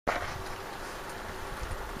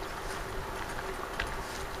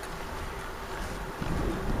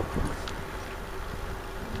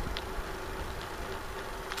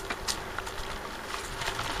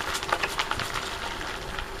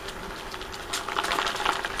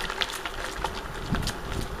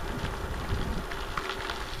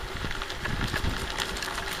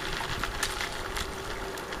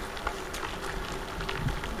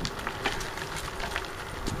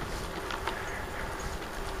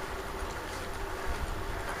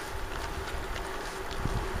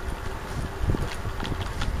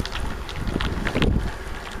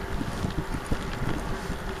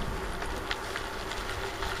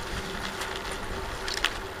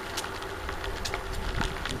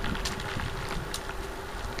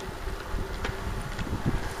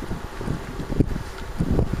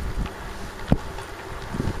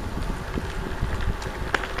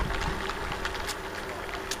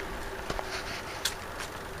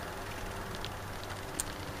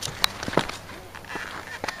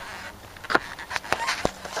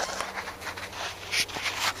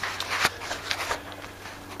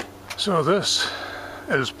So this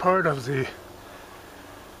is part of the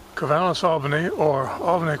Corvallis-Albany or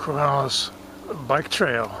Albany-Corvallis bike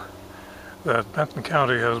trail that Benton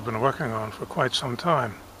County has been working on for quite some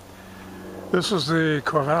time. This is the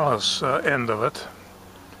Corvallis end of it.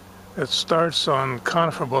 It starts on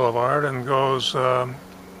Conifer Boulevard and goes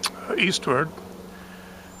eastward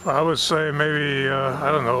for, I would say, maybe,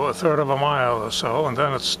 I don't know, a third of a mile or so, and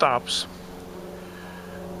then it stops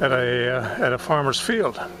at a farmer's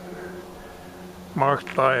field,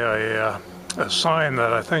 marked by a sign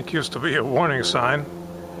that I think used to be a warning sign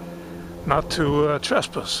not to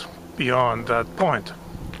trespass beyond that point.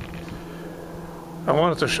 I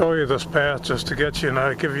wanted to show you this path just to get you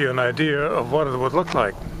and give you an idea of what it would look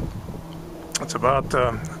like. It's about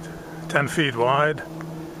 10 feet wide,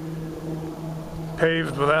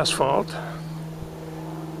 paved with asphalt,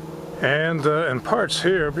 and in parts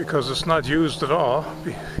here, because it's not used at all,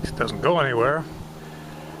 it doesn't go anywhere,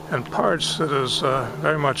 in parts it is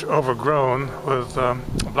very much overgrown with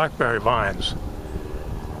blackberry vines.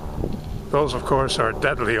 Those, of course, are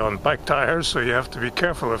deadly on bike tires, so you have to be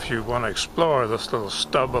careful if you want to explore this little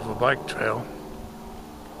stub of a bike trail.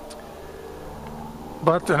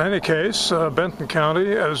 But in any case, Benton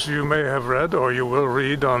County, as you may have read, or you will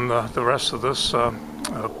read on the rest of this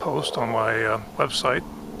post on my website,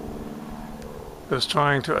 is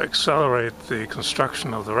trying to accelerate the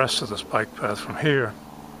construction of the rest of this bike path from here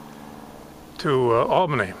to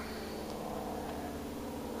Albany.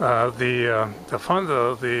 The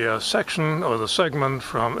section or the segment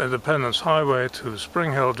from Independence Highway to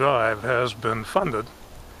Spring Hill Drive has been funded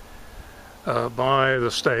by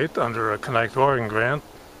the state under a Connect Oregon grant,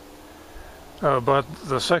 but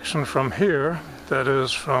the section from here, that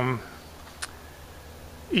is from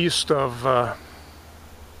east of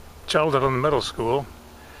Chelderland Middle School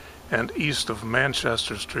and east of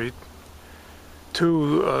Manchester Street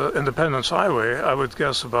to Independence Highway, I would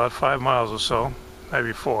guess about 5 miles or so,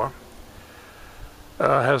 maybe 4,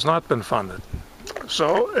 has not been funded.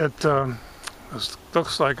 So it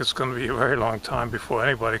looks like it's going to be a very long time before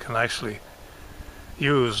anybody can actually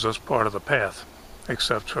use this part of the path,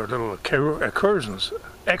 except for little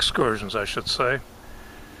excursions, I should say,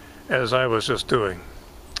 as I was just doing.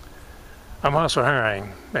 I'm Hasso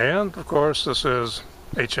Herring, and of course this is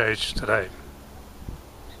HH Today.